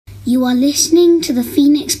You are listening to the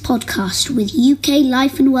Phoenix Podcast with UK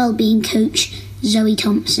life and wellbeing coach Zoe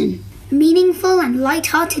Thompson. Meaningful and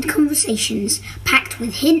light-hearted conversations packed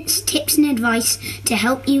with hints, tips and advice to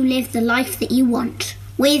help you live the life that you want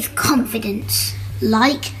with confidence.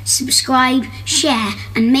 Like, subscribe, share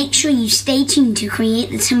and make sure you stay tuned to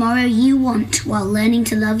create the tomorrow you want while learning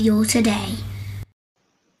to love your today.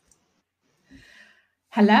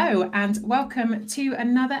 Hello and welcome to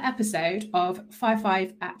another episode of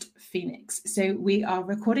 5 at Phoenix. So we are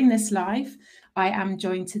recording this live. I am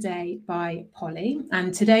joined today by Polly,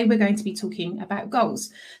 and today we're going to be talking about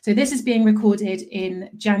goals. So this is being recorded in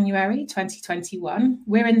January 2021.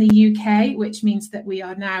 We're in the UK, which means that we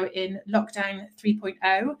are now in lockdown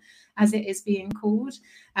 3.0, as it is being called.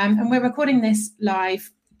 And we're recording this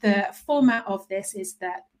live. The format of this is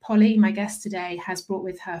that Polly, my guest today, has brought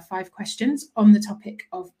with her 5 questions on the topic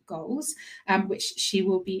of goals, which she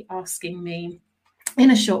will be asking me in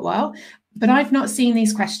a short while. But I've not seen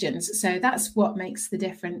these questions, so that's what makes the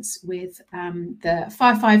difference with the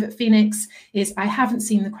 5 at Phoenix is I haven't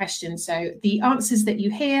seen the questions. So the answers that you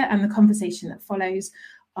hear and the conversation that follows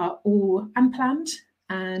are all unplanned,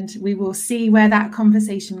 and we will see where that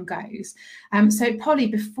conversation goes. So Polly,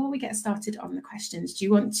 before we get started on the questions, do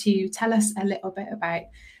you want to tell us a little bit about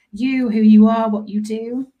you, who you are, what you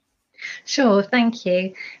do? Sure, thank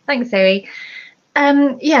you. Thanks, Zoe.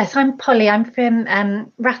 Yes, I'm Polly. I'm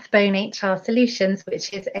from Rathbone HR Solutions,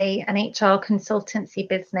 which is an HR consultancy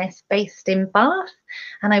business based in Bath.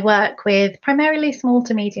 And I work with primarily small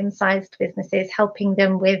to medium-sized businesses, helping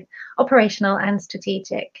them with operational and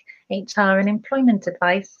strategic HR and employment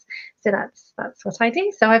advice. So that's what I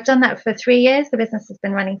do. So I've done that for 3 years. The business has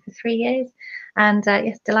been running for 3 years. And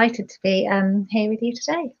yes, delighted to be here with you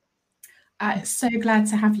today. So glad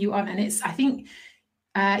to have you on. And I think,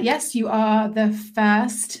 yes, you are the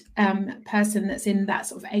first person that's in that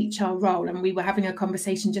sort of HR role. And we were having a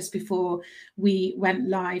conversation just before we went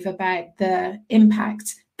live about the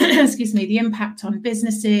impact, the impact on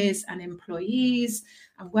businesses and employees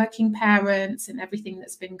and working parents and everything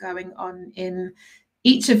that's been going on in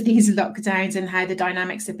each of these lockdowns and how the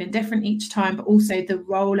dynamics have been different each time, but also the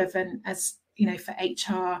role of for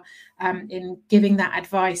HR in giving that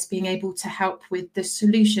advice, being able to help with the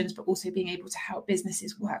solutions, but also being able to help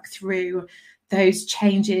businesses work through those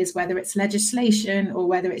changes, whether it's legislation or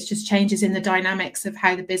whether it's just changes in the dynamics of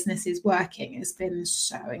how the business is working, has been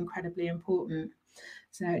so incredibly important.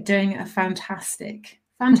 So doing a fantastic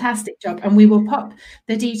job. And we will pop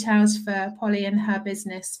the details for Polly and her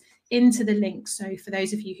business into the link. So for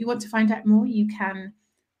those of you who want to find out more, you can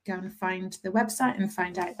go and find the website and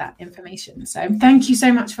find out that information. So thank you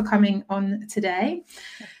so much for coming on today.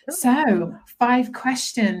 So 5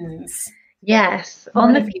 questions. Yes.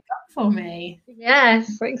 What have you got for me?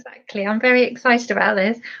 Yes, exactly. I'm very excited about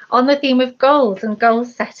this. On the theme of goals and goal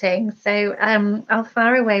setting. So I'll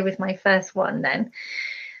fire away with my first one then.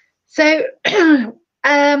 So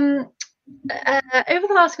over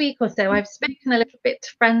the last week or so, I've spoken a little bit to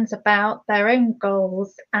friends about their own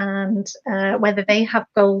goals and whether they have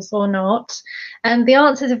goals or not. And the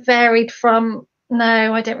answers have varied from,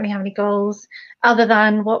 no, I don't really have any goals other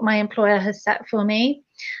than what my employer has set for me,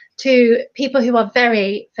 to people who are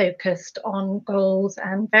very focused on goals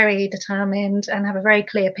and very determined and have a very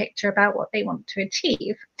clear picture about what they want to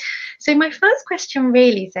achieve. So my first question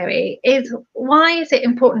really, Zoe, is why is it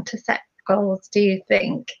important to set goals, do you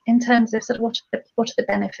think, in terms of sort of what are the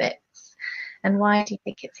benefits, and why do you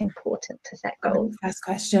think it's important to set goals? First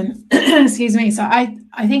question. Excuse me. So I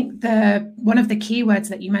think one of the key words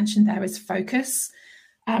that you mentioned there is focus.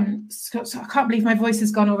 So I can't believe my voice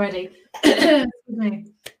has gone already. Excuse me.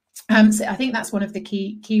 So I think that's one of the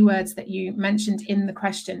key words that you mentioned in the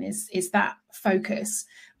question is that focus.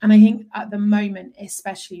 And I think at the moment,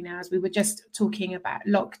 especially now, as we were just talking about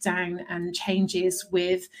lockdown and changes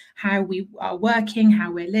with how we are working,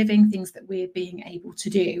 how we're living, things that we're being able to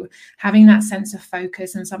do, having that sense of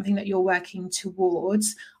focus and something that you're working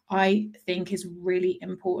towards, I think is really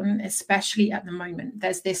important, especially at the moment.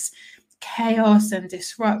 There's this chaos and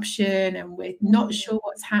disruption, and we're not sure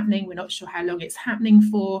what's happening. We're not sure how long it's happening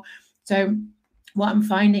for. So what I'm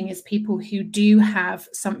finding is people who do have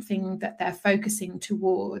something that they're focusing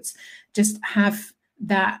towards just have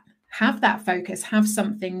that focus, have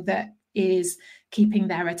something that is keeping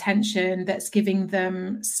their attention, that's giving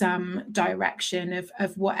them some direction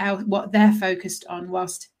of what they're focused on,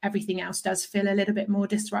 whilst everything else does feel a little bit more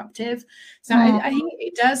disruptive. So I think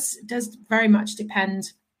it does very much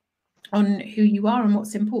depend on who you are and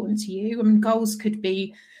what's important to you. I mean, goals could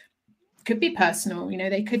be personal,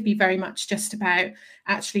 they could be very much just about,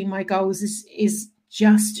 actually my goals is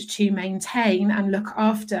just to maintain and look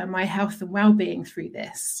after my health and well-being through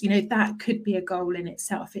this. That could be a goal in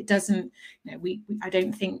itself. It doesn't, I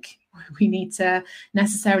don't think we need to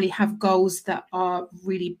necessarily have goals that are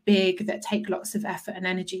really big, that take lots of effort and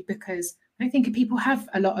energy, because I think people have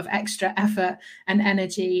a lot of extra effort and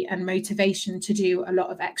energy and motivation to do a lot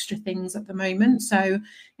of extra things at the moment. So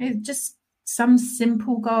just some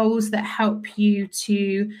simple goals that help you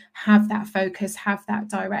to have that focus, have that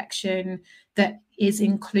direction that is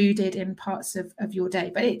included in parts of your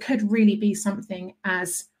day. But it could really be something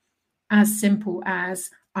as simple as,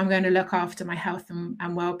 I'm going to look after my health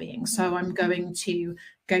and well-being. So I'm going to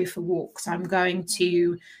go for walks. I'm going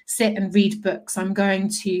to sit and read books. I'm going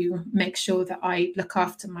to make sure that I look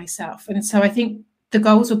after myself. And so I think the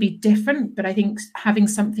goals will be different, but I think having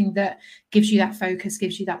something that gives you that focus,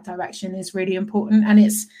 gives you that direction is really important. And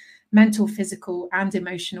it's mental, physical, and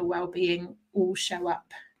emotional well-being all show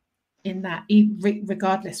up in that,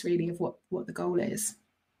 regardless really of what the goal is.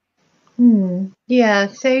 Yeah.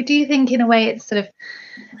 So do you think in a way it's sort of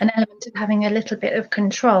an element of having a little bit of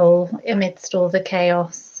control amidst all the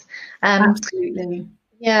chaos? Absolutely.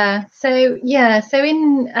 Yeah. So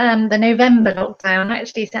in the November lockdown, I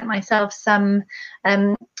actually set myself some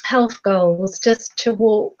health goals just to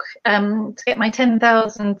walk, to get my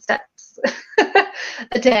 10,000 steps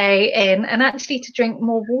a day in, and actually to drink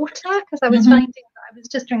more water, because I was finding that I was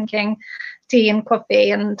just drinking tea and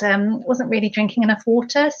coffee and wasn't really drinking enough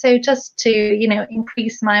water. So just to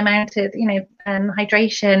increase my amount of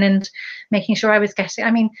hydration and making sure I was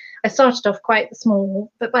getting, I started off quite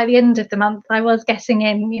small, but by the end of the month I was getting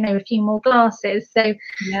in a few more glasses. So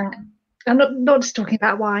yeah, I'm not just talking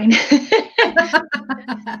about wine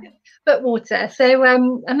but water. So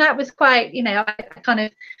and that was quite, I kind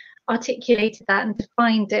of articulated that and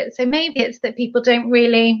defined it. So maybe it's that people don't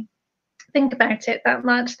really think about it that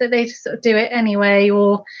much, that they just sort of do it anyway.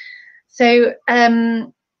 Or so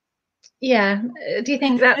yeah, do you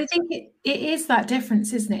think that? I think it is that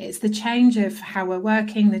difference, isn't it? It's the change of how we're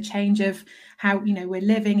working, the change of how we're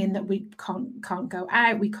living, in that we can't go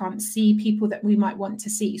out, we can't see people that we might want to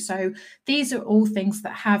see. So these are all things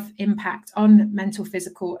that have impact on mental,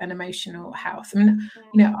 physical, and emotional health. And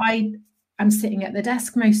I'm sitting at the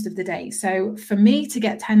desk most of the day. So for me to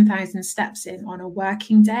get 10,000 steps in on a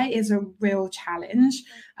working day is a real challenge.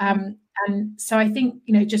 And so I think,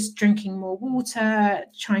 just drinking more water,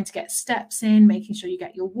 trying to get steps in, making sure you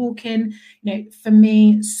get your walk in, for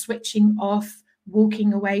me, switching off,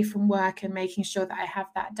 walking away from work and making sure that I have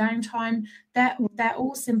that downtime, they're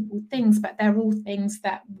all simple things, but they're all things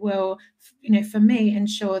that will, for me,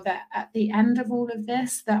 ensure that at the end of all of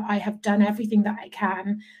this, that I have done everything that I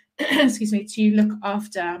can excuse me, to look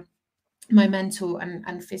after my mental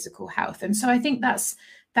and physical health. And so I think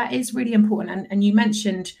that is really important. And you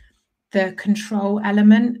mentioned the control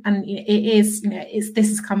element, and it is, this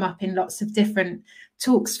has come up in lots of different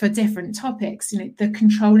talks for different topics, the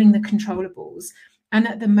controlling the controllables. And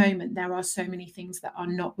at the moment, there are so many things that are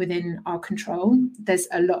not within our control. There's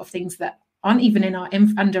a lot of things that aren't even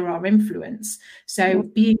under our influence. So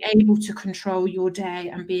being able to control your day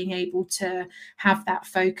and being able to have that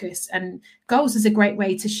focus, and goals is a great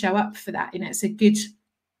way to show up for that. It's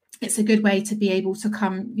a good way to be able to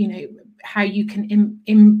come, how you can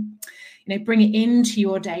bring it into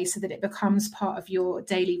your day so that it becomes part of your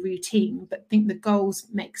daily routine. But I think the goals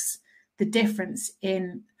makes the difference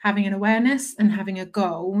in having an awareness, and having a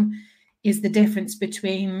goal is the difference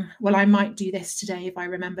between, well, I might do this today if I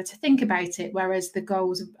remember to think about it, whereas the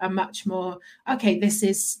goals are much more, okay, this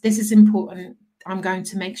is important, I'm going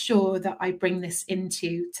to make sure that I bring this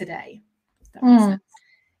into today. That makes sense.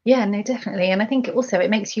 Yeah, no, definitely. And I think it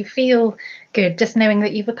makes you feel good just knowing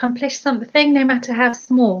that you've accomplished something, no matter how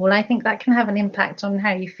small. I think that can have an impact on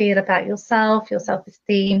how you feel about yourself, your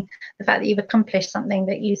self-esteem, the fact that you've accomplished something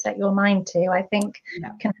that you set your mind to, I think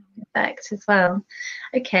can have an effect as well.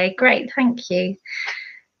 Okay, great. Thank you.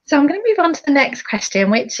 So I'm going to move on to the next question,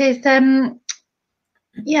 which is,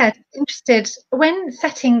 interested, when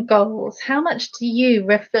setting goals, how much do you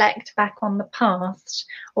reflect back on the past,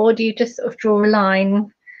 or do you just sort of draw a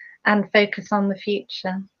line and focus on the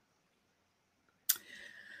future?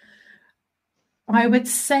 I would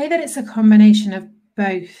say that it's a combination of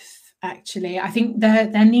both, actually. I think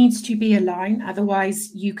there needs to be a line,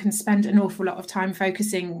 otherwise you can spend an awful lot of time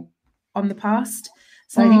focusing on the past.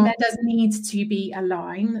 So I think there does need to be a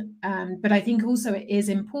line, but I think also it is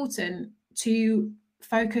important to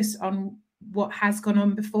focus on what has gone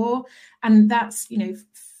on before, and that's,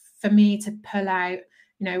 for me, to pull out,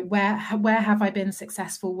 where have I been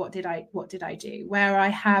successful? What did I do? Where I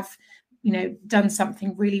have done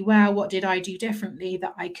something really well? What did I do differently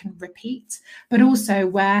that I can repeat? But also,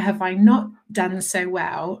 where have I not done so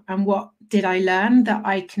well, and what did I learn that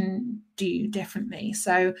I can do differently?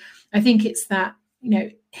 So I think it's that,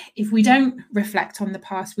 if we don't reflect on the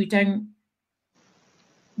past, we don't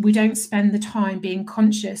spend the time being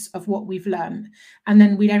conscious of what we've learned, and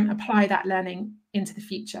then we don't apply that learning into the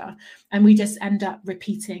future, and we just end up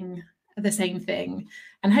repeating the same thing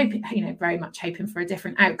and hoping, very much hoping for a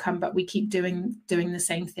different outcome, but we keep doing the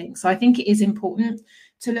same thing. So I think it is important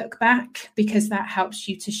to look back, because that helps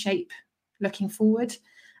you to shape looking forward,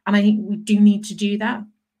 and I think we do need to do that.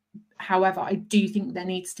 However, I do think there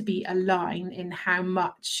needs to be a line in how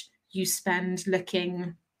much you spend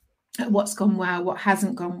looking at what's gone well, what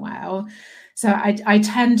hasn't gone well. So I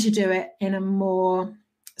tend to do it in a more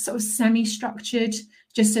sort of semi-structured,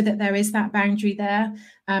 just so that there is that boundary there.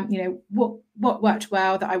 What worked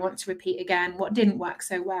well that I want to repeat again, what didn't work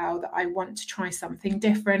so well that I want to try something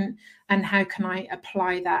different, and how can I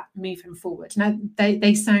apply that moving forward? Now,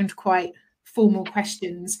 they sound quite formal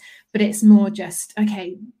questions, but it's more just,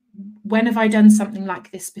 okay, when have I done something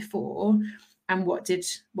like this before, and what did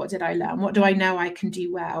I learn? What do I know I can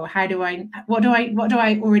do well? What do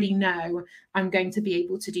I already know I'm going to be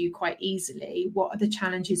able to do quite easily? What are the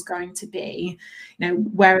challenges going to be?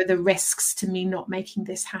 Where are the risks to me not making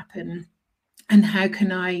this happen? And how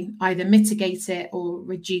can I either mitigate it or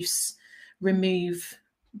remove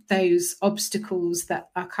those obstacles that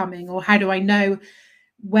are coming? Or how do I know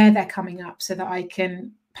where they're coming up, so that I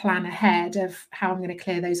can plan ahead of how I'm going to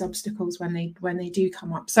clear those obstacles when they do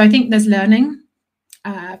come up? So I think there's learning,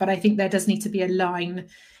 but I think there does need to be a line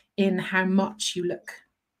in how much you look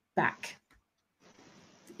back.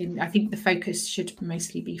 I think the focus should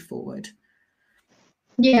mostly be forward.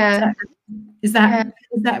 Yeah. Is that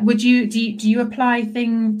would you do you apply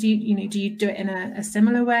things? Do you do it in a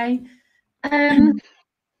similar way?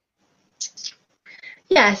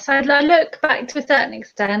 Yes, I look back to a certain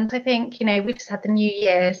extent. I think, we just had the new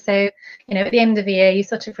year. So, at the end of the year, you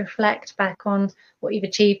sort of reflect back on what you've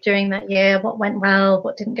achieved during that year, what went well,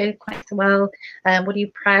 what didn't go quite so well, what are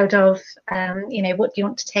you proud of, what do you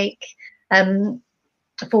want to take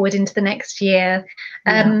forward into the next year.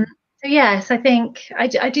 So, yes, I think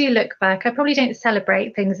I do look back. I probably don't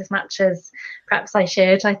celebrate things as much as perhaps I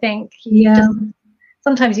should. I think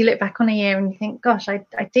sometimes you look back on a year and you think, gosh, I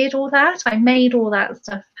did all that. I made all that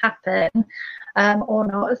stuff happen, or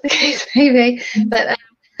not, as the case may be. But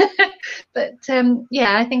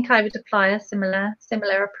I think I would apply a similar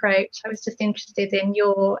approach. I was just interested in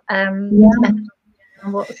your method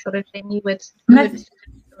and what sort of thing you would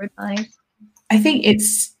advise. I think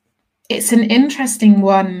it's an interesting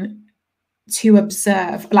one to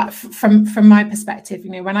observe, like from my perspective.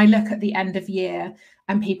 When I look at the end of year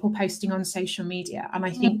and people posting on social media, and I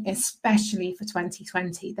think especially for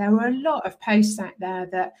 2020, there were a lot of posts out there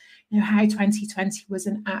that how 2020 was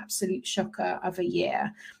an absolute shocker of a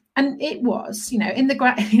year, and it was.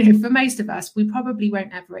 For most of us, we probably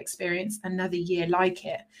won't ever experience another year like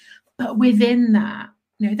it. But within that,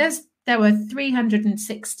 there were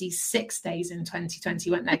 366 days in 2020,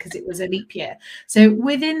 weren't there? Because it was a leap year. So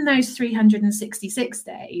within those 366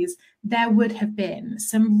 days, there would have been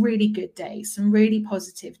some really good days, some really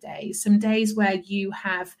positive days, some days where you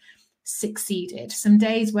have succeeded, some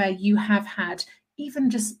days where you have had even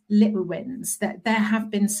just little wins, that there have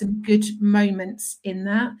been some good moments in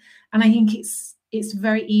that. And I think it's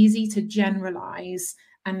very easy to generalize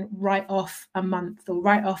and write off a month, or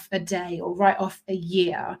write off a day, or write off a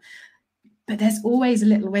year. But there's always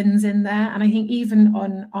little wins in there. And I think even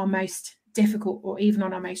on our most difficult, or even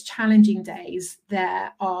on our most challenging days,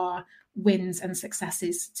 there are wins and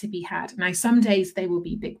successes to be had. Now, some days they will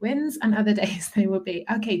be big wins, and other days they will be,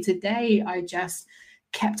 okay, today I just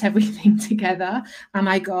kept everything together and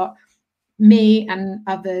I got me and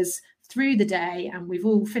others through the day, and we've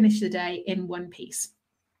all finished the day in one piece.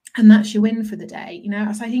 And that's your win for the day.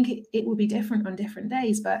 So I think it will be different on different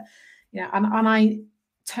days. But, and I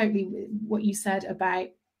totally, what you said about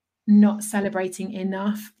not celebrating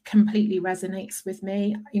enough completely resonates with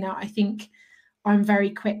me. I think I'm very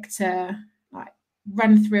quick to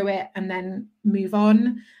run through it and then move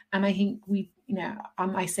on. And I think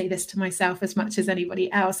I say this to myself as much as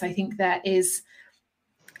anybody else. I think there is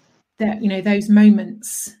those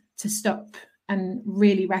moments to stop and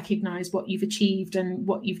really recognize what you've achieved and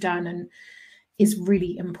what you've done, and is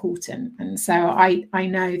really important. And so I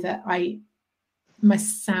know that I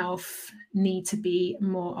myself need to be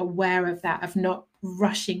more aware of that, of not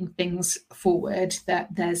rushing things forward,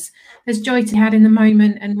 that there's joy to be had in the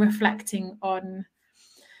moment, and reflecting on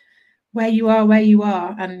where you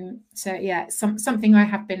are. And so, yeah, it's something I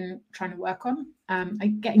have been trying to work on.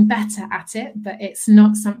 I'm getting better at it, but it's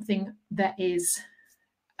not something that is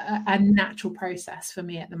a natural process for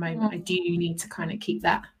me at the moment. I do need to kind of keep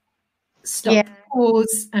that stop,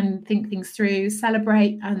 pause, and think things through,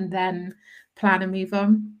 celebrate, and then plan and move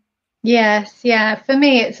on. Yes, yeah. For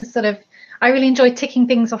me, it's a sort of, I really enjoy ticking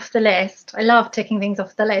things off the list. I love ticking things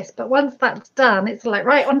off the list, but once that's done, it's like,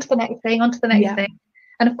 right, on to the next thing, on to the next thing.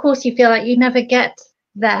 And of course, you feel like you never get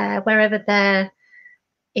there, wherever there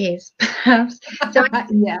is, perhaps. So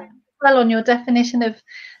well on your definition of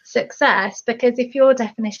success, because if your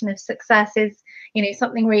definition of success is, you know,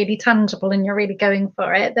 something really tangible and you're really going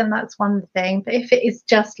for it, then that's one thing. But if it is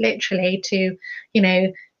just literally to, you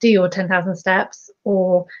know, do your 10,000 steps,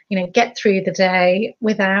 or, you know, get through the day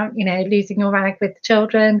without, you know, losing your rag with the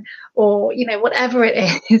children, or, you know, whatever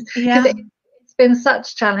it is, because it's been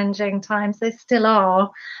such challenging times. They still are,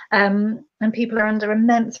 and people are under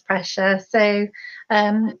immense pressure. So,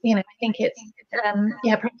 you know, I think it's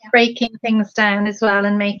breaking things down as well,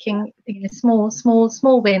 and making, you know,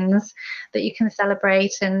 small wins that you can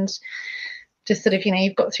celebrate, and just sort of, you know,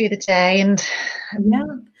 you've got through the day. And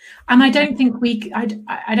and I don't think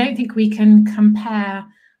we can compare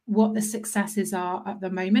what the successes are at the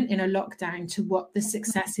moment in a lockdown to what the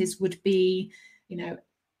successes would be, you know,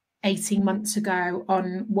 18 months ago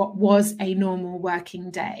on what was a normal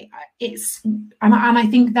working day. And I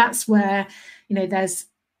think that's where, you know, there's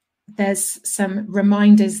some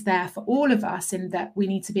reminders there for all of us, in that we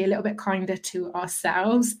need to be a little bit kinder to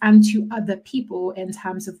ourselves and to other people in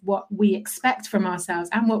terms of what we expect from ourselves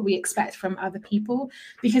and what we expect from other people,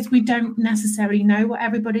 because we don't necessarily know what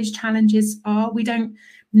everybody's challenges are. We don't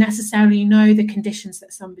necessarily know the conditions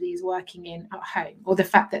that somebody is working in at home, or the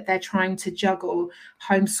fact that they're trying to juggle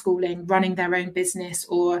homeschooling, running their own business,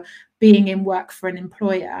 or being in work for an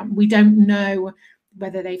employer. We don't know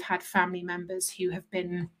whether they've had family members who have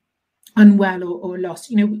been unwell or lost.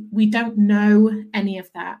 You know, we don't know any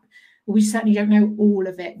of that. We certainly don't know all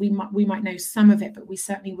of it. We might know some of it, but we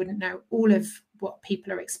certainly wouldn't know all of what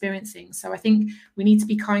people are experiencing. So I think we need to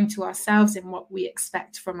be kind to ourselves in what we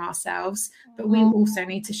expect from ourselves, but we also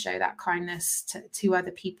need to show that kindness to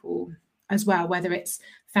other people as well, whether it's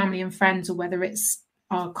family and friends, or whether it's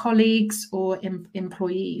our colleagues or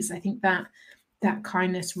employees. I think that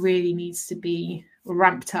kindness really needs to be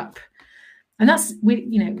ramped up. And that's,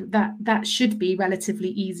 you know, that should be relatively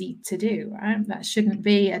easy to do, right? That shouldn't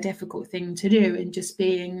be a difficult thing to do, and just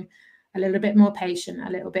being a little bit more patient,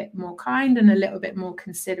 a little bit more kind, and a little bit more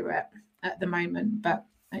considerate at the moment. But,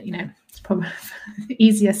 you know, it's probably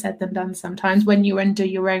easier said than done sometimes when you're under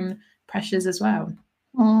your own pressures as well.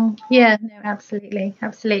 Yeah, no, absolutely.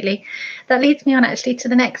 That leads me on actually to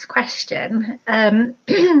the next question.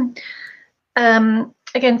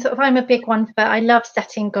 Again, sort of, I'm a big one, but I love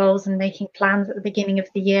setting goals and making plans at the beginning of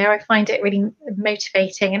the year. I find it really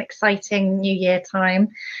motivating and exciting New Year time.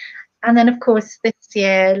 And then, of course, this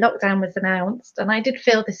year lockdown was announced, and I did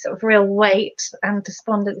feel this sort of real weight and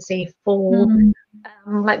despondency fall,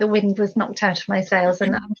 like the wind was knocked out of my sails.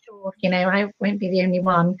 And I'm sure, you know, I won't be the only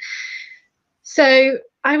one. So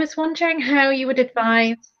I was wondering how you would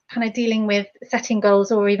advise kind of dealing with setting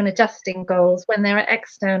goals, or even adjusting goals, when there are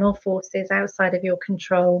external forces outside of your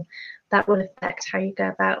control that will affect how you go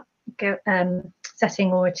about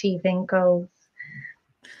setting or achieving goals.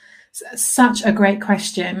 Such a great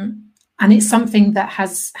question, and it's something that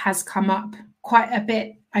has come up quite a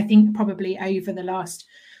bit, I think, probably over the last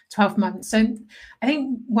 12 months. So I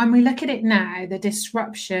think when we look at it now, the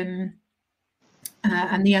disruption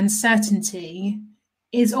and the uncertainty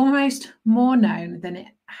is almost more known than it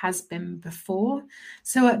has been before.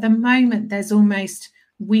 So at the moment,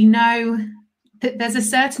 we know that there's a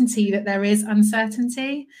certainty that there is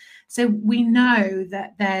uncertainty. So we know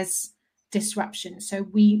that there's disruption. So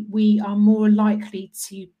we are more likely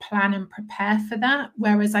to plan and prepare for that.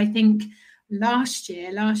 Whereas I think last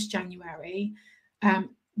January,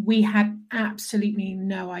 we had absolutely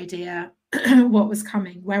no idea what was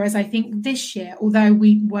coming. Whereas I think this year, although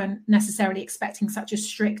we weren't necessarily expecting such a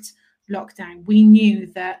strict lockdown, we knew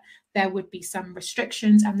that there would be some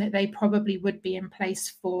restrictions, and that they probably would be in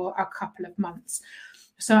place for a couple of months.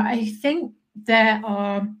 So I think there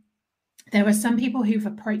are some people who've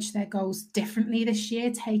approached their goals differently this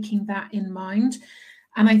year, taking that in mind.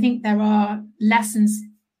 And I think there are lessons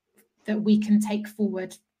that we can take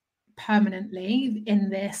forward permanently in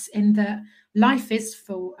that life is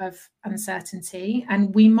full of uncertainty,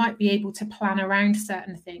 and we might be able to plan around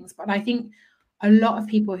certain things. But I think a lot of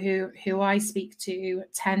people who I speak to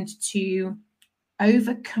tend to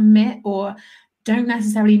overcommit, or don't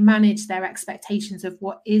necessarily manage their expectations of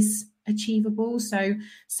what is achievable. So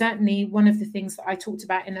certainly one of the things that I talked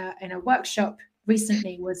about in a workshop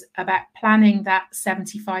recently was about planning that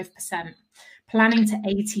 75%, planning to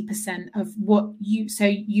 80% of what you, so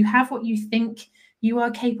you have what you think you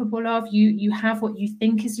are capable of, you have what you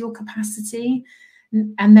think is your capacity,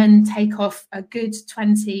 and then take off a good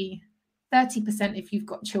 20-30% if you've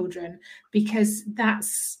got children, because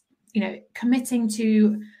that's, you know, committing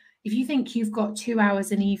to, if you think you've got 2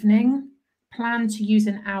 hours an evening, plan to use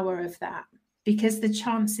an hour of that, because the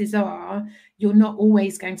chances are you're not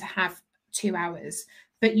always going to have 2 hours,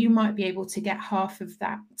 but you might be able to get half of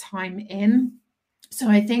that time in. So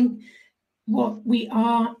I think what we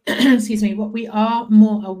are, what we are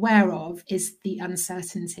more aware of is the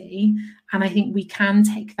uncertainty. And I think we can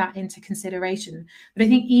take that into consideration. But I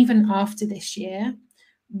think even after this year,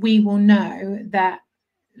 we will know that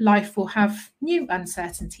life will have new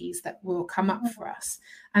uncertainties that will come up for us.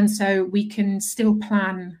 And so we can still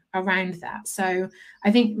plan around that. So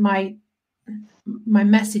I think my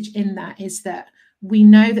message in that is that we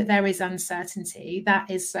know that there is uncertainty, that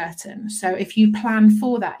is certain. So if you plan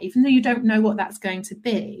for that, even though you don't know what that's going to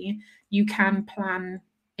be, you can plan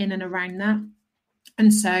in and around that.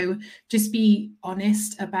 And so just be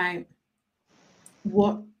honest about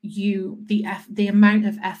what the amount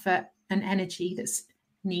of effort and energy that's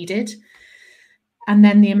needed, and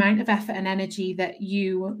then the amount of effort and energy that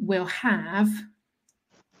you will have,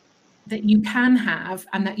 that you can have,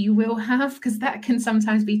 and that you will have, because that can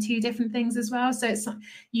sometimes be two different things as well. So it's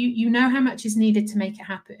you know how much is needed to make it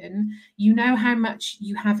happen, you know how much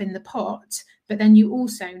you have in the pot, but then you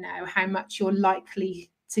also know how much you're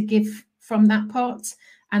likely to give from that pot,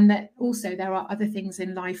 and that also there are other things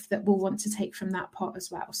in life that we'll want to take from that pot as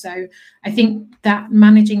well. So I think that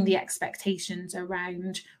managing the expectations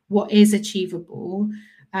around what is achievable,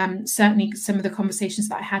 certainly some of the conversations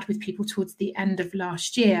that I had with people towards the end of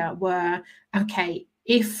last year were, okay,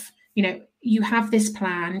 if, you know, you have this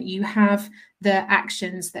plan, you have the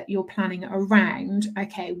actions that you're planning around,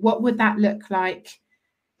 okay, what would that look like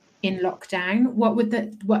in lockdown? What would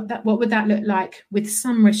that look like with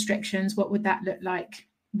some restrictions? What would that look like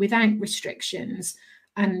without restrictions?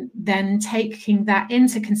 And then taking that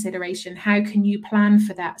into consideration, how can you plan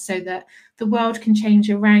for that so that the world can change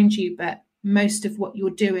around you, but most of what you're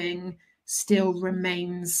doing still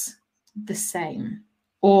remains the same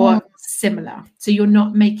or similar, so you're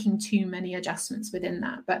not making too many adjustments within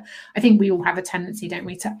that. But I think we all have a tendency, don't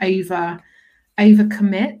we, to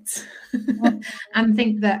overcommit and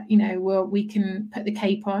think that, you know, well, we can put the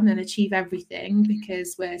cape on and achieve everything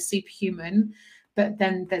because we're superhuman. But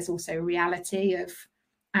then there's also a reality of,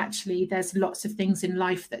 actually, there's lots of things in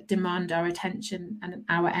life that demand our attention and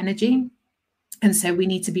our energy. And so we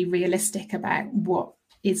need to be realistic about what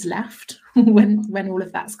is left when all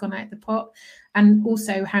of that's gone out the pot, and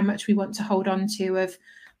also how much we want to hold on to of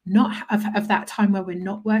that time where we're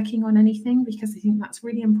not working on anything, because I think that's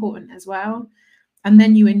really important as well. And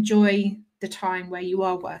then you enjoy the time where you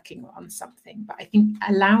are working on something. But I think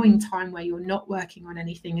allowing time where you're not working on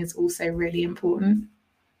anything is also really important.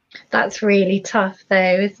 That's really tough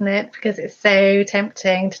though, isn't it? Because it's so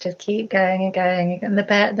tempting to just keep going and going, and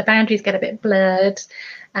the boundaries get a bit blurred,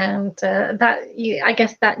 and I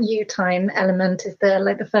guess that you time element is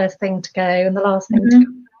the first thing to go and the last thing to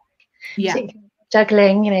come back. Yeah,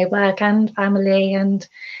 juggling, you know, work and family and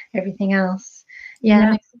everything else.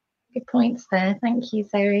 Yeah. Good points there. Thank you,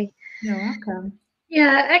 Zoe. You're welcome.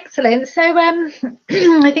 Yeah, excellent. So I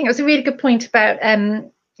think it was a really good point about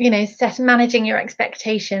you know, managing your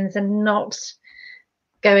expectations and not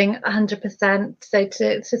going 100%. So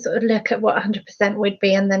to sort of look at what 100% would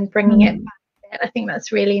be and then bringing it back. I think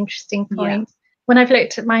that's a really interesting point. Yeah. When I've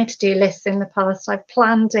looked at my to-do lists in the past, I've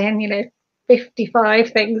planned in, you know, 55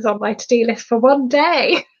 things on my to-do list for one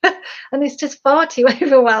day, and it's just far too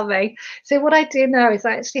overwhelming. So what I do now is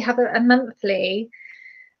I actually have a monthly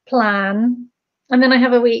plan, and then I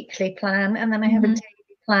have a weekly plan, and then I have a daily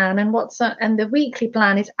plan, and the weekly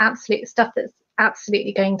plan is absolute stuff that's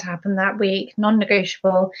absolutely going to happen that week,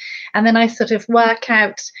 non-negotiable. And then I sort of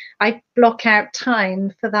I block out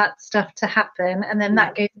time for that stuff to happen, and then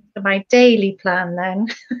that goes into my daily plan then.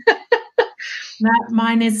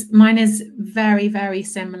 Mine is very, very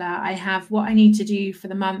similar. I have what I need to do for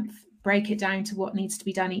the month, break it down to what needs to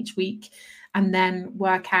be done each week, and then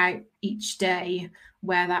work out each day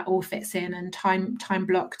where that all fits in, and time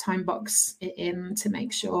box it in to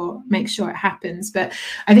make sure it happens. But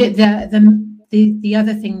I think the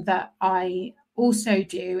other thing that I also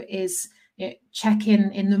do is, you know, check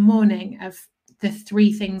in the morning of the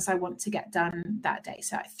 3 things I want to get done that day.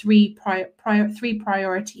 So 3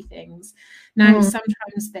 priority things. Now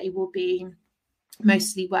sometimes they will be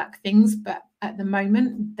mostly work things, but at the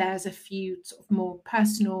moment there's a few sort of more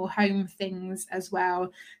personal home things as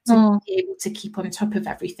well to be able to keep on top of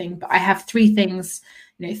everything. But I have three things,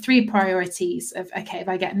 three priorities of, okay, if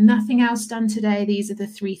I get nothing else done today, these are the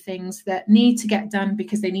three things that need to get done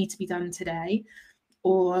because they need to be done today,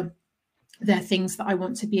 or they're things that I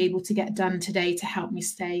want to be able to get done today to help me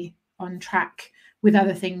stay on track with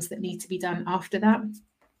other things that need to be done after that.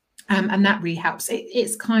 And that really helps.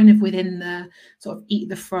 It's kind of within the sort of eat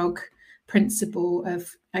the frog principle of,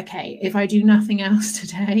 okay, if I do nothing else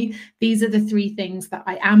today, these are the three things that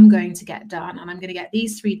I am going to get done, and I'm going to get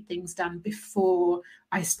these three things done before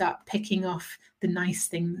I start picking off the nice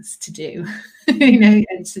things to do,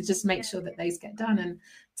 and to just make sure that those get done and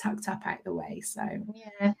tucked up out the way. So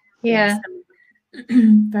yeah.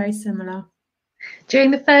 Very similar.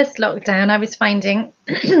 During the first lockdown, I was finding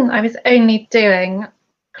I was only doing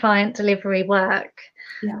client delivery work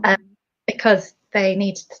because they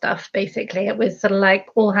needed stuff. Basically, it was sort of like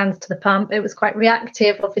all hands to the pump. It was quite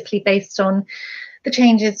reactive, obviously based on the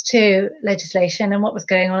changes to legislation and what was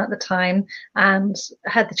going on at the time, and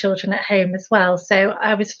I had the children at home as well. So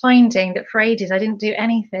I was finding that for ages I didn't do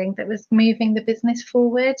anything that was moving the business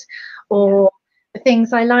forward, or the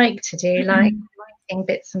things I like to do, like writing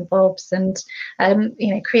bits and bobs and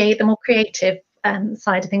create the more creative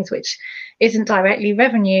side of things, which isn't directly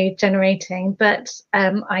revenue generating, but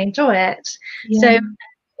I enjoy it. So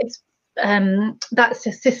it's that's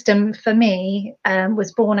a system for me,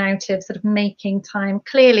 was born out of sort of making time.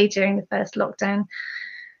 Clearly during the first lockdown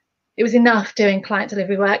it was enough doing client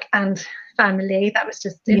delivery work and family, that was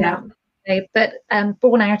just enough. But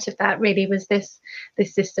born out of that really was this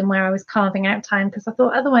system where I was carving out time, because I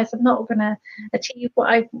thought otherwise I'm not going to achieve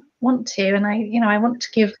what I want to, and I want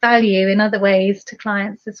to give value in other ways to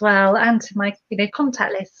clients as well, and to my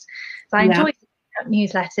contact list. So I enjoy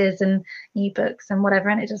newsletters and ebooks and whatever,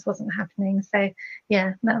 and it just wasn't happening. So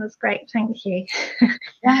that was great, thank you.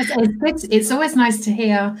 It's always nice to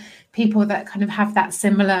hear people that kind of have that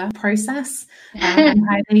similar process,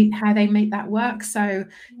 and how they make that work. So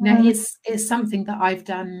it's something that I've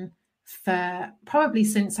done for probably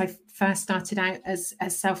since I first started out as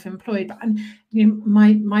self-employed. But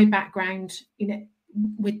my background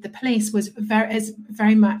with the police has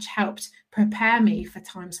very much helped prepare me for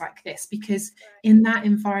times like this, because in that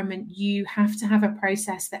environment you have to have a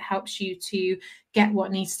process that helps you to get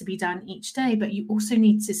what needs to be done each day, but you also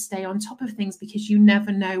need to stay on top of things, because you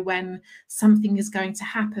never know when something is going to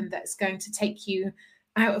happen that's going to take you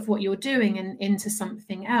out of what you're doing and into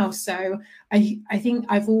something else. So I think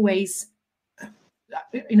I've always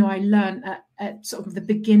I learned at sort of the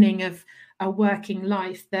beginning of a working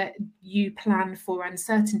life that you plan for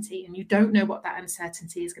uncertainty, and you don't know what that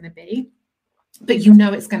uncertainty is going to be, but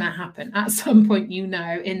it's going to happen at some point.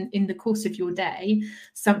 In the course of your day,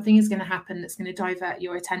 something is going to happen that's going to divert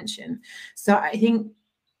your attention. So I think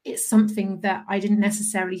it's something that I didn't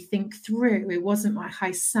necessarily think through. It wasn't like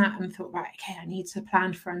I sat and thought, right, okay, I need to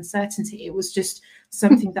plan for uncertainty. It was just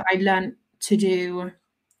something that I learned to do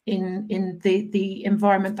in the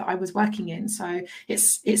environment that I was working in. So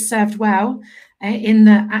it's served well, in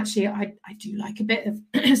that actually I do like a bit of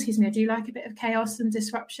I do like a bit of chaos and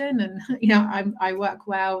disruption, and I work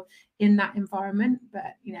well in that environment,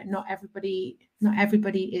 but not everybody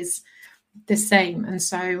is the same. And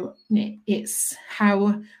so it's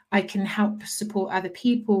how I can help support other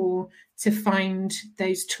people to find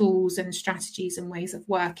those tools and strategies and ways of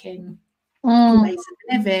working, ways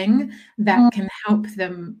of living that can help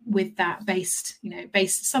them with that,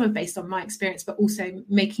 some are based on my experience, but also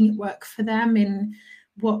making it work for them in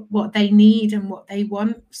what they need and what they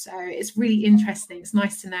want. So it's really interesting. It's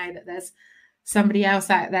nice to know that there's somebody else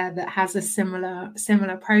out there that has a similar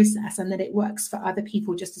process, and that it works for other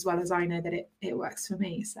people just as well as I know that it works for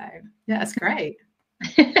me. So that's great.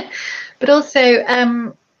 But also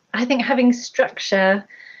I think having structure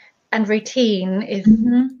and routine is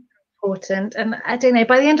important. And I don't know,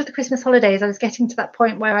 by the end of the Christmas holidays I was getting to that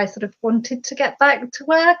point where I sort of wanted to get back to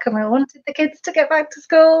work, and I wanted the kids to get back to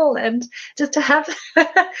school, and just to have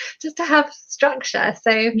structure.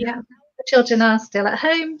 So the children are still at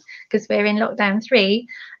home because we're in lockdown 3.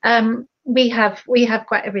 We have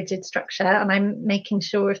quite a rigid structure, and I'm making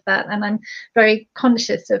sure of that, and I'm very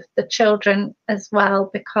conscious of the children as well,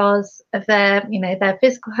 because of their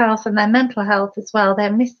physical health and their mental health as well.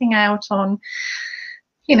 They're missing out on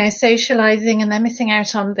socializing, and they're missing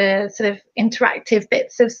out on the sort of interactive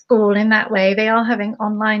bits of school in that way. They are having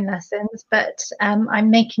online lessons, but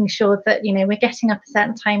I'm making sure that we're getting up a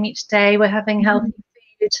certain time each day, we're having healthy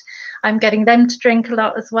food, I'm getting them to drink a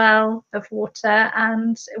lot as well of water,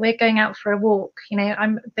 and we're going out for a walk.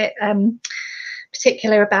 I'm a bit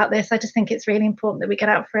particular about this. I just think it's really important that we get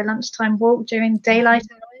out for a lunchtime walk during daylight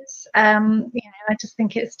hours. I just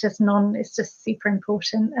think it's just super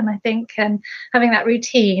important. And I think having that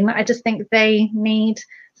routine, I just think they need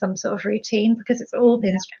some sort of routine because it's all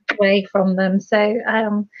been stripped away from them. So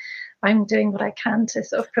I'm doing what I can to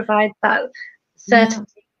sort of provide that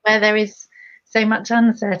certainty where there is so much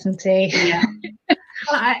uncertainty. Yeah.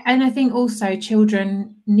 And I think also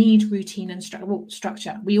children need routine and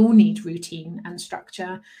structure. We all need routine and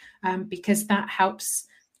structure because that helps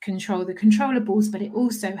control the controllables, but it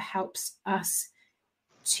also helps us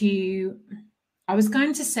to, I was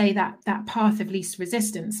going to say that path of least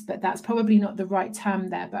resistance, but that's probably not the right term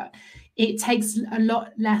there, but it takes a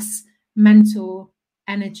lot less mental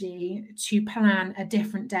energy to plan a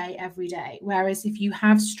different day every day. Whereas if you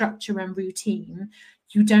have structure and routine,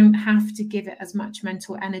 you don't have to give it as much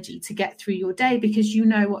mental energy to get through your day because you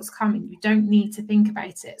know what's coming. You don't need to think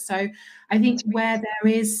about it. So I think where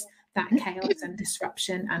there is that chaos and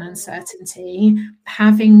disruption and uncertainty,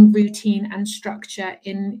 having routine and structure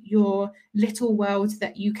in your little world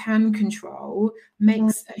that you can control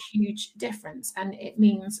makes a huge difference. And it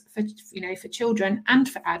means for children and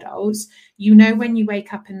for adults, when you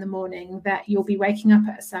wake up in the morning that you'll be waking up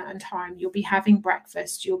at a certain time, you'll be having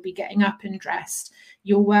breakfast, you'll be getting up and dressed,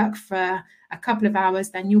 you'll work for a couple of hours,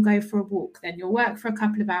 then you'll go for a walk, then you'll work for a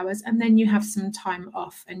couple of hours, and then you have some time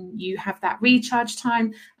off and you have that recharge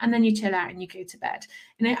time, and then you chill out and you go to bed.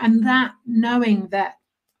 And that knowing that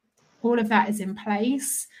all of that is in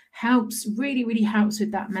place really helps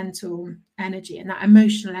with that mental energy and that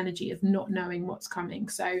emotional energy of not knowing what's coming.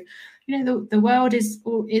 So the world is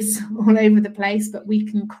all over the place, but we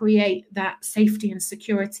can create that safety and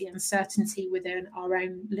security and certainty within our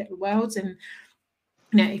own little worlds. And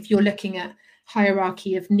if you're looking at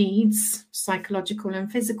hierarchy of needs, psychological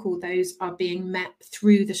and physical, those are being met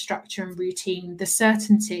through the structure and routine, the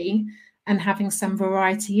certainty, and having some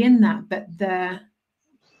variety in that, but the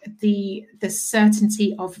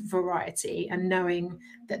certainty of variety and knowing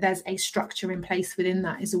that there's a structure in place within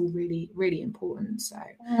that is all really, really important. So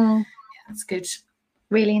that's good.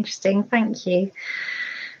 Really interesting. Thank you.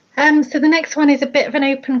 So the next one is a bit of an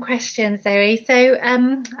open question, Zoe. So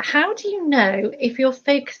how do you know if you're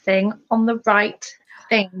focusing on the right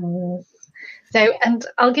things? So, and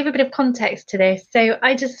I'll give a bit of context to this. So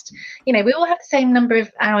I just, we all have the same number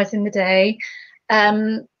of hours in the day.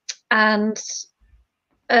 And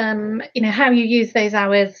how you use those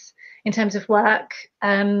hours in terms of work.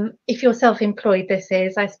 If you're self-employed, I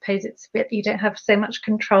suppose it's a bit, you don't have so much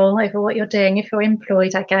control over what you're doing if you're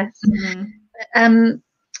employed, I guess. Mm-hmm.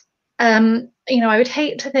 I would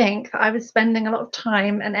hate to think that I was spending a lot of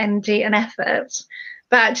time and energy and effort,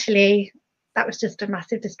 but actually that was just a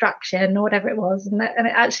massive distraction or whatever it was, and it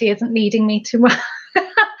actually isn't leading me to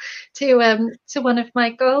to one of my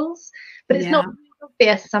goals. But it's not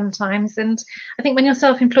obvious sometimes. And I think when you're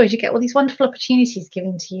self-employed, you get all these wonderful opportunities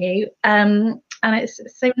given to you, and it's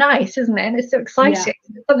so nice, isn't it? And it's so exciting.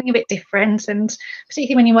 It's something a bit different, and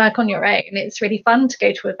particularly when you work on your own, it's really fun to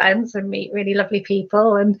go to events and meet really lovely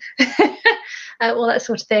people and all that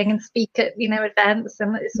sort of thing, and speak at events,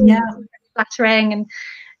 and it's all flattering, and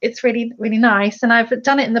it's really, really nice. And I've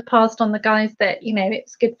done it in the past on the guise that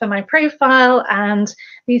it's good for my profile, and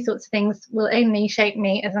these sorts of things will only shape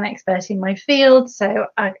me as an expert in my field. So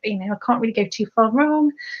I can't really go too far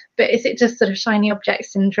wrong. But is it just sort of shiny object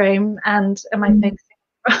syndrome, and am I focusing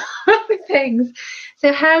on the wrong things?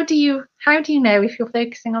 So how do you know if you're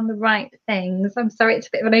focusing on the right things? I'm sorry, it's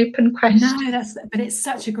a bit of an open question. No, but it's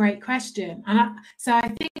such a great question. And so I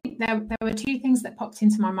think there were two things that popped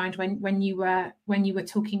into my mind when you were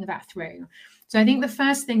talking that through. So I think the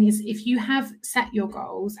first thing is, if you have set your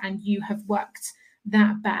goals and you have worked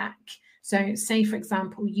that back. So say, for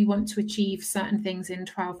example, you want to achieve certain things in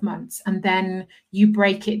 12 months, and then you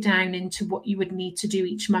break it down into what you would need to do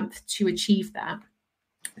each month to achieve that.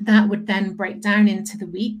 That would then break down into the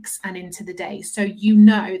weeks and into the days. So you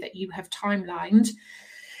know that you have timelined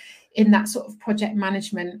in that sort of project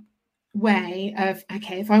management way of,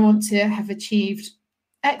 okay, if I want to have achieved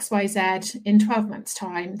XYZ in 12 months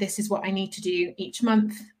time, this is what I need to do each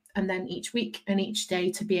month, and then each week and each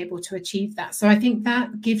day to be able to achieve that. So I think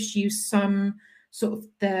that gives you some sort of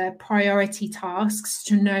the priority tasks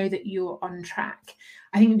to know that you're on track.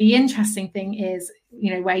 I think the interesting thing is,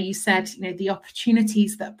 where you said, the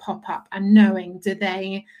opportunities that pop up, and knowing, do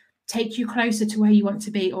they take you closer to where you want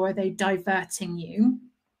to be, or are they diverting you?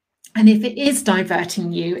 And if it is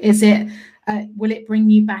diverting you, will it bring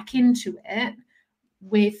you back into it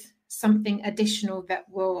with something additional that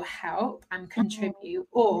will help and contribute,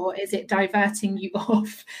 or is it diverting you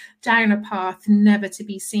off down a path never to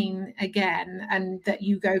be seen again, and that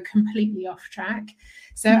you go completely off track?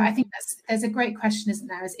 So I think there's a great question, isn't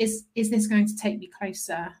there? Is this going to take me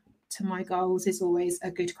closer to my goals? Is always a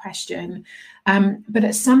good question. But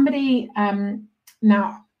as somebody,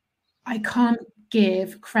 now I can't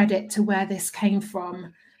give credit to where this came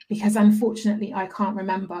from, because unfortunately I can't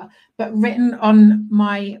remember, but written on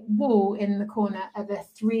my wall in the corner are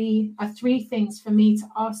three things for me to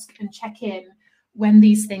ask and check in when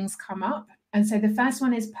these things come up. And so the first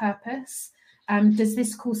one is purpose. Is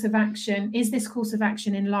this course of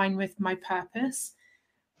action in line with my purpose?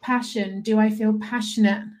 Passion, do I feel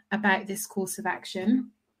passionate about this course of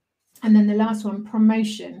action? And then the last one,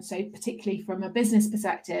 promotion. So particularly from a business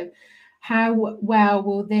perspective, how well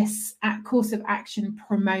will this course of action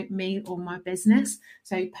promote me or my business?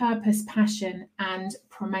 So purpose, passion, and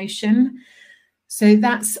promotion. So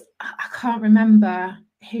that's, I can't remember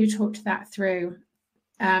who talked that through,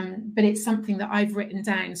 but it's something that I've written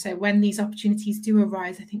down. So when these opportunities do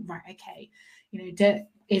arise, I think, right, okay,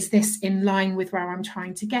 is this in line with where I'm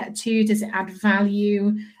trying to get to? Does it add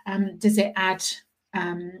value? Does it add,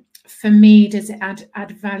 for me, does it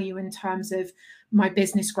add value in terms of my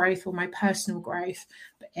business growth or my personal growth?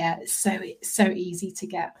 But yeah, it's so easy to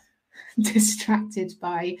get distracted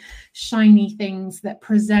by shiny things that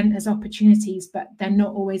present as opportunities, but they're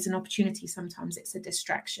not always an opportunity. Sometimes it's a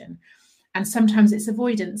distraction, and sometimes it's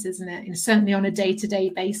avoidance, isn't it? And certainly on a day-to-day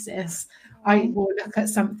basis, I will look at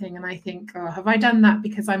something and I think, oh, have I done that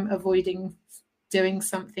because I'm avoiding doing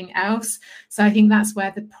something else? So I think that's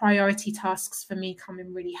where the priority tasks for me come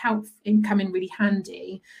in really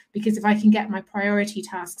handy, because if I can get my priority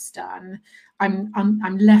tasks done,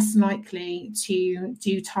 I'm less likely to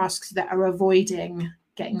do tasks that are avoiding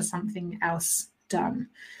getting something else done.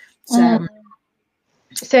 So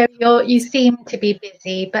you seem to be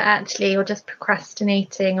busy, but actually you're just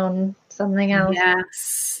procrastinating on something else.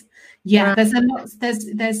 Yes. Yeah, there's a lot. There's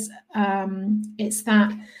it's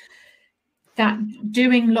that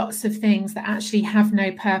doing lots of things that actually have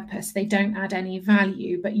no purpose, they don't add any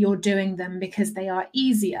value, but you're doing them because they are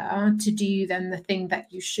easier to do than the thing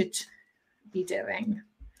that you should be doing.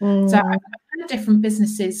 So I've heard different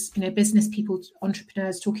businesses, business people,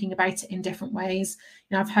 entrepreneurs talking about it in different ways.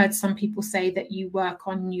 I've heard some people say that you work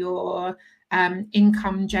on your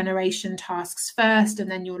income generation tasks first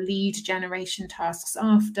and then your lead generation tasks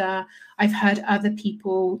after. I've heard other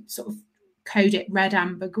people sort of code it red,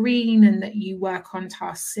 amber, green, and that you work on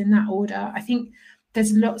tasks in that order. I think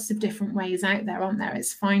there's lots of different ways out there, aren't there?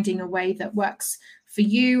 It's finding a way that works for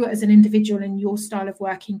you as an individual and your style of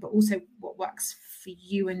working, but also what works for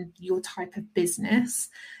you and your type of business.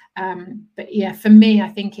 But yeah, for me, I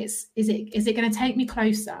think is it going to take me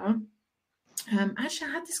closer? Actually,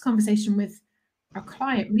 I had this conversation with a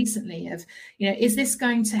client recently of, is this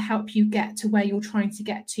going to help you get to where you're trying to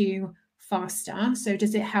get to faster? So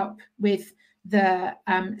does it help with the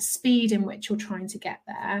speed in which you're trying to get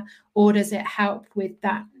there, or does it help with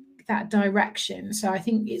that direction? So I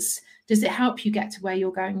think does it help you get to where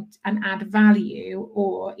you're going and add value,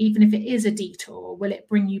 or even if it is a detour, will it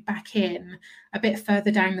bring you back in a bit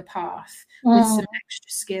further down the path with some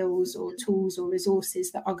extra skills or tools or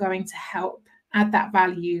resources that are going to help add that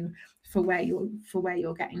value for where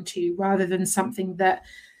you're getting to, rather than something that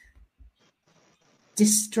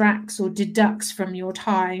distracts or deducts from your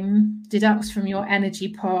time, deducts from your energy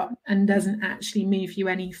pot, and doesn't actually move you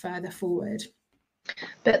any further forward.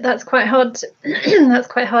 But that's quite hard. That's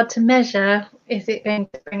quite hard to measure. Is it going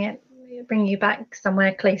to bring you back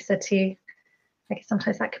somewhere closer to? I guess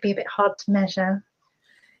sometimes that could be a bit hard to measure.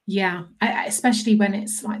 Yeah, especially when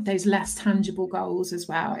it's like those less tangible goals as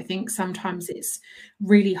well. I think sometimes it's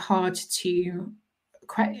really hard to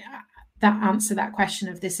answer that question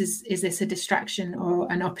of is this a distraction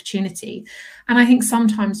or an opportunity? And I think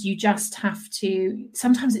sometimes you just have to,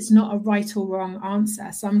 sometimes it's not a right or wrong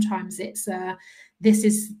answer. Sometimes it's this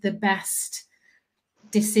is the best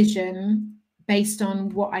decision based on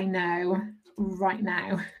what I know right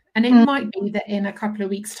now. And it might be that in a couple of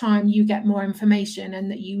weeks' time you get more information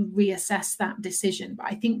and that you reassess that decision. But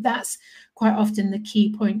I think that's quite often the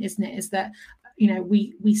key point, isn't it? Is that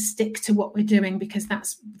we stick to what we're doing because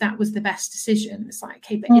that was the best decision. It's like,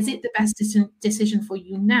 okay, but is it the best decision for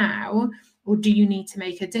you now, or do you need to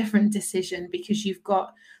make a different decision because you've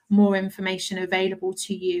got more information available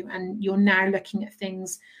to you and you're now looking at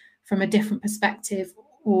things from a different perspective,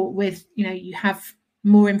 or with you have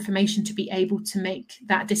more information to be able to make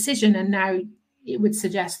that decision, and now it would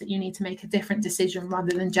suggest that you need to make a different decision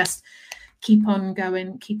rather than just keep on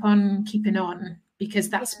going, keep on keeping on, because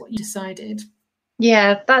that's what you decided.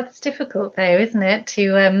 Yeah, that's difficult though, isn't it,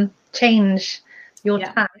 to change your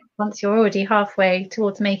tack once you're already halfway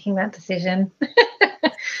towards making that decision.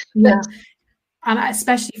 Yeah. And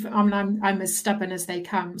especially I'm as stubborn as they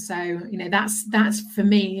come. So, you know, that's for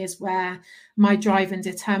me is where my drive and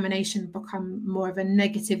determination become more of a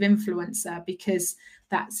negative influencer, because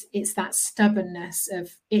it's that stubbornness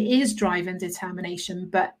of, it is drive and determination,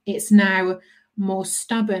 but it's now more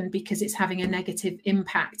stubborn because it's having a negative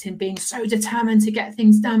impact in being so determined to get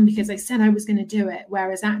things done because I said I was going to do it.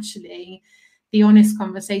 Whereas actually the honest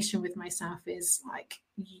conversation with myself is like,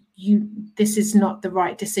 this is not the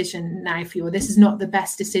right decision now for you, or this is not the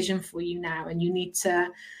best decision for you now, and you need to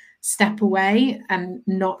step away and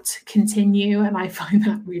not continue. And I find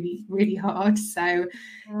that really, really hard. So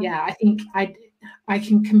yeah, I think I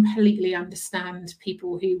can completely understand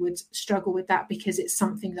people who would struggle with that, because it's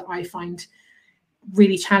something that I find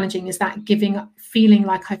really challenging, is that feeling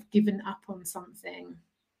like I've given up on something.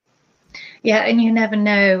 Yeah, and you never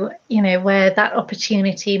know, you know, where that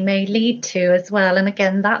opportunity may lead to as well. And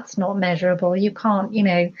again, that's not measurable. You can't, you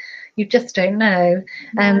know, you just don't know.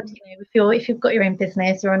 And you know, if you've got your own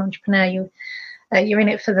business or an entrepreneur, you're in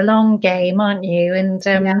it for the long game, aren't you? And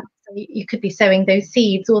so you could be sowing those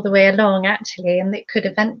seeds all the way along, actually, and it could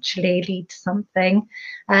eventually lead to something,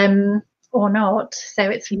 or not. So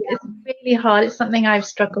it's really hard. It's something I've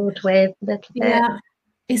struggled with a little bit. Yeah.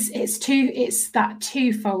 It's that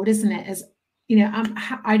twofold, isn't it? As you know,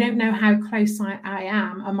 I don't know how close I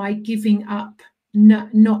am. Am I giving up,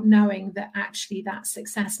 not knowing that actually that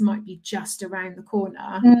success might be just around the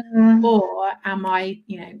corner, or am I,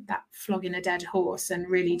 you know, that flogging a dead horse and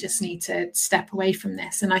really just need to step away from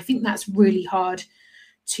this? And I think that's really hard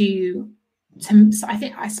to I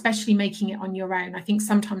think, especially making it on your own. I think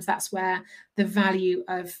sometimes that's where the value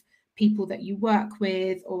of people that you work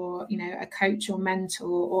with, or, you know, a coach or mentor,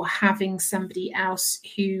 or having somebody else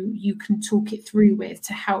who you can talk it through with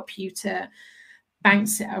to help you to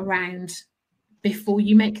bounce it around before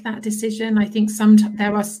you make that decision. I think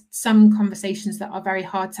there are some conversations that are very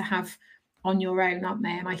hard to have on your own, aren't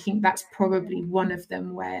they? And I think that's probably one of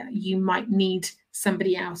them, where you might need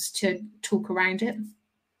somebody else to talk around it,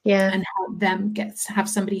 and help them have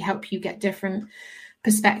somebody help you get different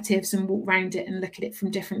perspectives and walk around it and look at it from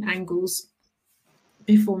different angles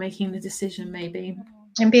before making the decision, maybe,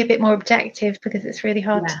 and be a bit more objective, because it's really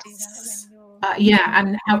hard to do that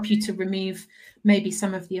and help you to remove maybe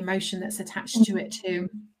some of the emotion that's attached to it too.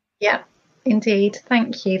 Yeah, indeed.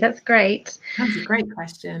 Thank you, that's great. That's a great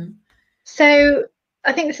question. So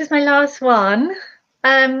I think this is my last one.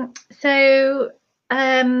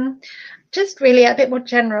 Just really a bit more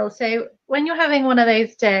general. So when you're having one of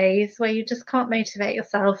those days where you just can't motivate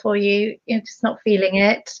yourself, or you're just not feeling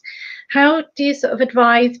it, how do you sort of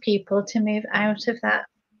advise people to move out of that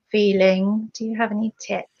feeling? Do you have any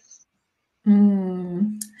tips?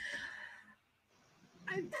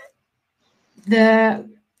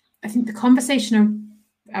 I think the conversation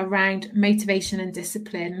around motivation and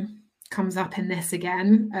discipline comes up in this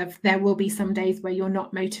again, of there will be some days where you're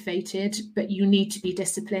not motivated, but you need to be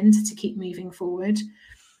disciplined to keep moving forward.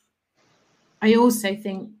 I also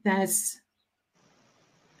think there's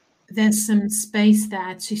some space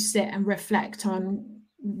there to sit and reflect on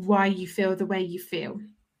why you feel the way you feel.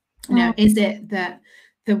 You know, is it that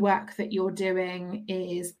the work that you're doing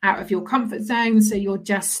is out of your comfort zone, so you're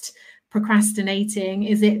just procrastinating?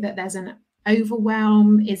 Is it that there's an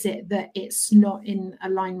overwhelm? Is it that it's not in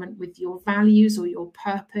alignment with your values or your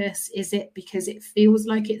purpose? Is it because it feels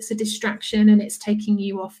like it's a distraction and it's taking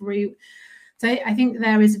you off route? So I think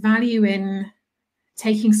there is value in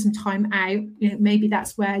taking some time out. You know, maybe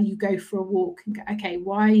that's where you go for a walk and go, okay,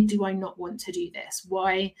 why do I not want to do this?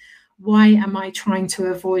 Why am I trying to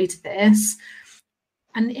avoid this?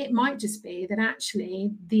 And it might just be that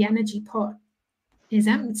actually the energy pot is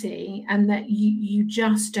empty, and that you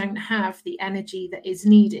just don't have the energy that is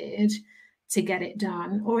needed to get it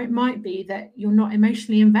done. Or it might be that you're not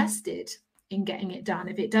emotionally invested in getting it done.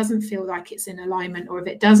 If it doesn't feel like it's in alignment, or if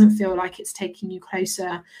it doesn't feel like it's taking you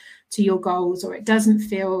closer to your goals, or it doesn't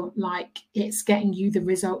feel like it's getting you the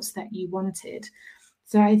results that you wanted.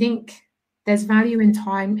 So I think there's value in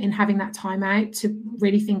time, in having that time out to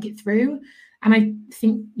really think it through. And I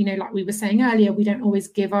think, you know, like we were saying earlier, we don't always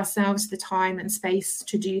give ourselves the time and space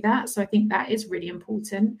to do that. So I think that is really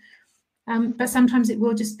important. But sometimes it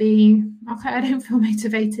will just be, okay, I don't feel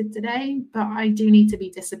motivated today, but I do need to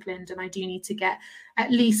be disciplined, and I do need to get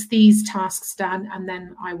at least these tasks done, and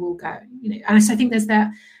then I will go, you know. And so I think there's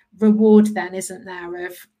that reward then, isn't there,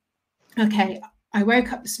 of, okay, I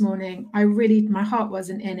woke up this morning, my heart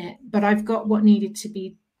wasn't in it, but I've got what needed to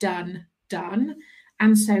be done done.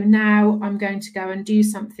 And so now I'm going to go and do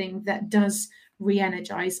something that does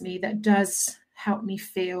re-energize me, that does help me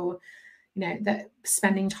feel, you know, that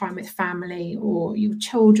spending time with family or your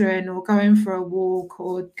children, or going for a walk,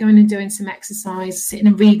 or going and doing some exercise, sitting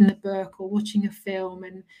and reading a book or watching a film,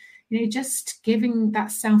 and, you know, just giving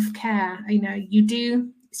that self-care. You know, you do,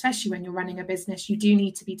 especially when you're running a business, you do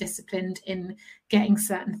need to be disciplined in getting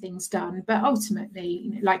certain things done. But ultimately,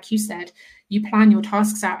 you know, like you said, you plan your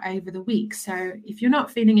tasks out over the week. So if you're not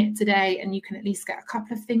feeling it today and you can at least get a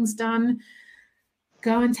couple of things done,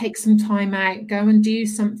 go and take some time out, go and do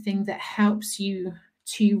something that helps you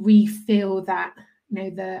to refill that, you know,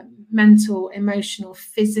 the mental, emotional,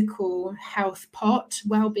 physical health pot,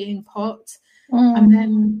 well-being pot, and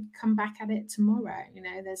then come back at it tomorrow. You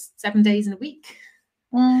know, there's 7 days in a week.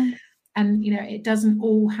 And, you know, it doesn't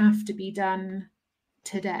all have to be done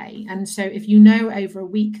today. And so if you know over a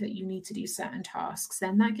week that you need to do certain tasks,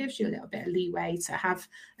 then that gives you a little bit of leeway to have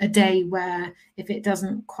a day where, if it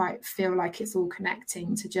doesn't quite feel like it's all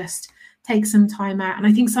connecting, to just take some time out. And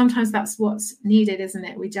I think sometimes that's what's needed, isn't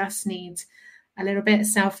it? We just need a little bit of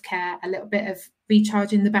self-care, a little bit of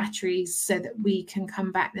recharging the batteries, so that we can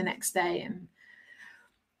come back the next day and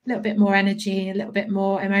a little bit more energy, a little bit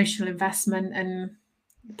more emotional investment, and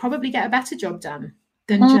probably get a better job done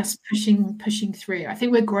than just pushing through. I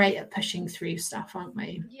think we're great at pushing through stuff, aren't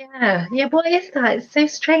we? Yeah. What is that? It's so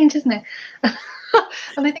strange, isn't it?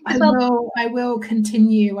 And I think I will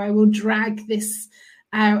continue. I will drag this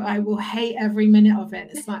out. I will hate every minute of it.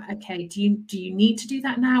 It's like, okay, do you need to do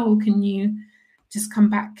that now, or can you just come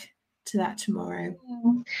back to that tomorrow?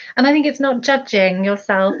 And I think it's not judging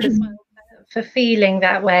yourself as well for feeling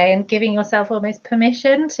that way, and giving yourself almost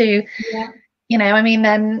permission to, you know, I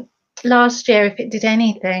mean, last year, if it did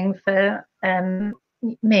anything for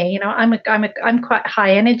me, you know, I'm quite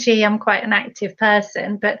high energy, I'm quite an active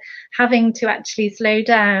person, but having to actually slow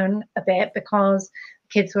down a bit because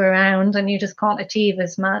kids were around and you just can't achieve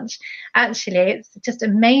as much. Actually, it's just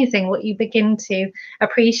amazing what you begin to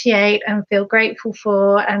appreciate and feel grateful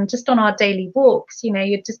for. And just on our daily walks, you know,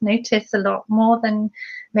 you just notice a lot more than,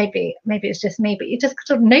 maybe it's just me, but you just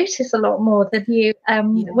sort of notice a lot more than you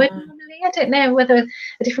would normally. I don't know whether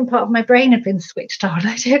a different part of my brain had been switched on.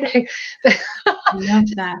 I don't know. I love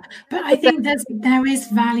that. But I think there is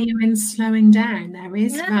value in slowing down. There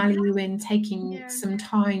is value in taking some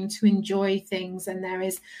time to enjoy things, and there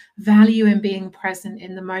is value in being present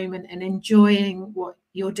in the moment and enjoying what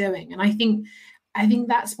you're doing. And I think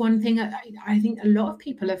that's one thing. I think a lot of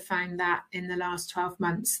people have found that in the last 12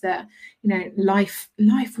 months, that, you know, life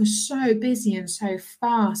was so busy and so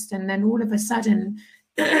fast, and then all of a sudden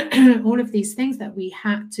all of these things that we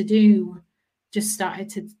had to do just started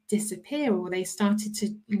to disappear, or they started to,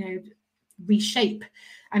 you know, reshape.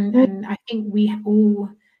 And I think we all,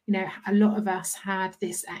 you know, a lot of us had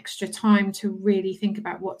this extra time to really think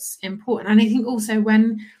about what's important. And I think also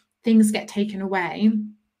when things get taken away,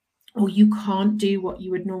 or you can't do what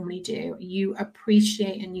you would normally do, you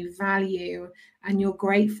appreciate and you value and you're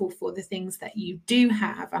grateful for the things that you do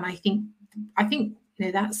have. And I think, you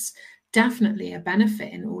know, that's definitely a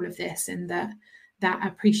benefit in all of this, and that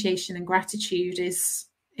appreciation and gratitude is,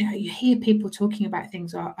 you know, you hear people talking about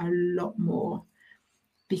things a lot more,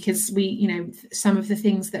 because we, you know, some of the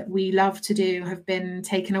things that we love to do have been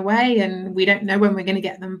taken away, and we don't know when we're going to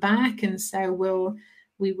get them back. And so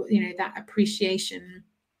we you know, that appreciation,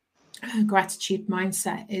 gratitude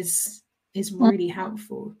mindset is really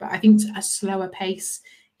helpful. But I think a slower pace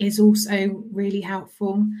is also really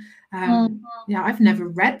helpful. Yeah, I've never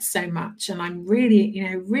read so much, and I'm really, you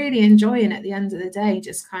know, really enjoying at the end of the day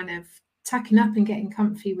just kind of tucking up and getting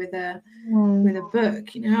comfy with a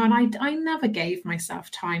book, you know. And I never gave myself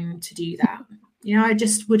time to do that, you know. I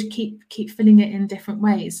just would keep filling it in different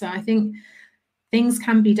ways. So I think things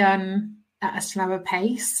can be done at a slower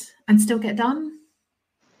pace and still get done.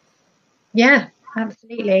 Yeah,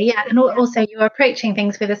 absolutely. Yeah. And also you're approaching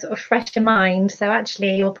things with a sort of fresher mind. So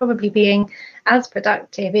actually you're probably being as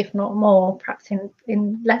productive, if not more, perhaps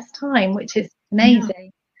in less time, which is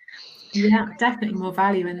amazing. Yeah, definitely more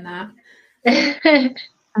value in that.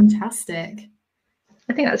 Fantastic.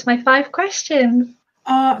 I think that's my 5 questions.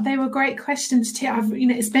 They were great questions too. You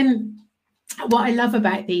know, it's been, what I love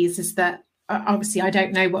about these is that obviously I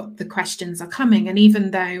don't know what the questions are coming, and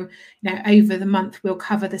even though, you know, over the month we'll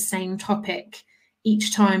cover the same topic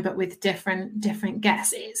each time but with different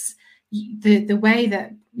guesses, the way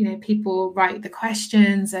that people write the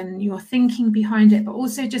questions and your thinking behind it, but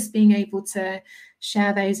also just being able to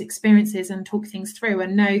share those experiences and talk things through,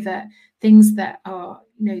 and know that things that are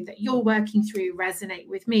that you're working through resonate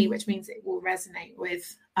with me, which means it will resonate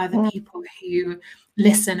with other people who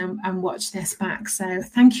listen and watch this back. So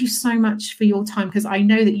thank you so much for your time, because I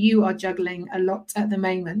know that you are juggling a lot at the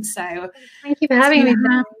moment. So thank you for having me.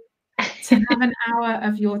 To have an hour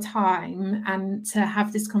of your time and to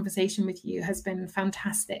have this conversation with you has been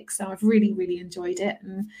fantastic. So I've really, really enjoyed it,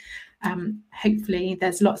 and hopefully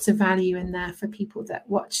there's lots of value in there for people that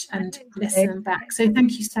watch and listen back. So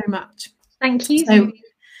thank you so much. Thank you. So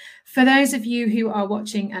for those of you who are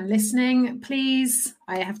watching and listening, please,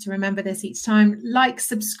 I have to remember this each time, like,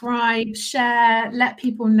 subscribe, share, let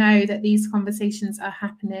people know that these conversations are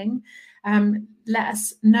happening. Let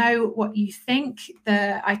us know what you think.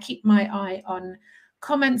 I keep my eye on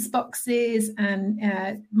comments boxes,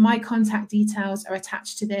 and my contact details are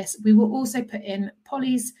attached to this. We will also put in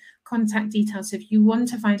Polly's contact details. So if you want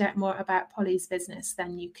to find out more about Polly's business,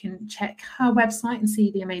 then you can check her website and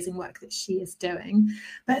see the amazing work that she is doing.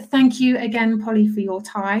 But thank you again, Polly, for your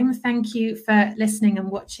time. Thank you for listening and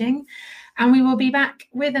watching. And we will be back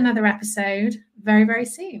with another episode very, very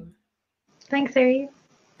soon. Thanks, Zoe.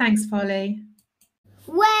 Thanks, Polly.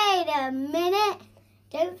 Wait a minute.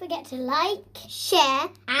 Don't forget to like, share,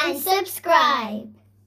 and subscribe.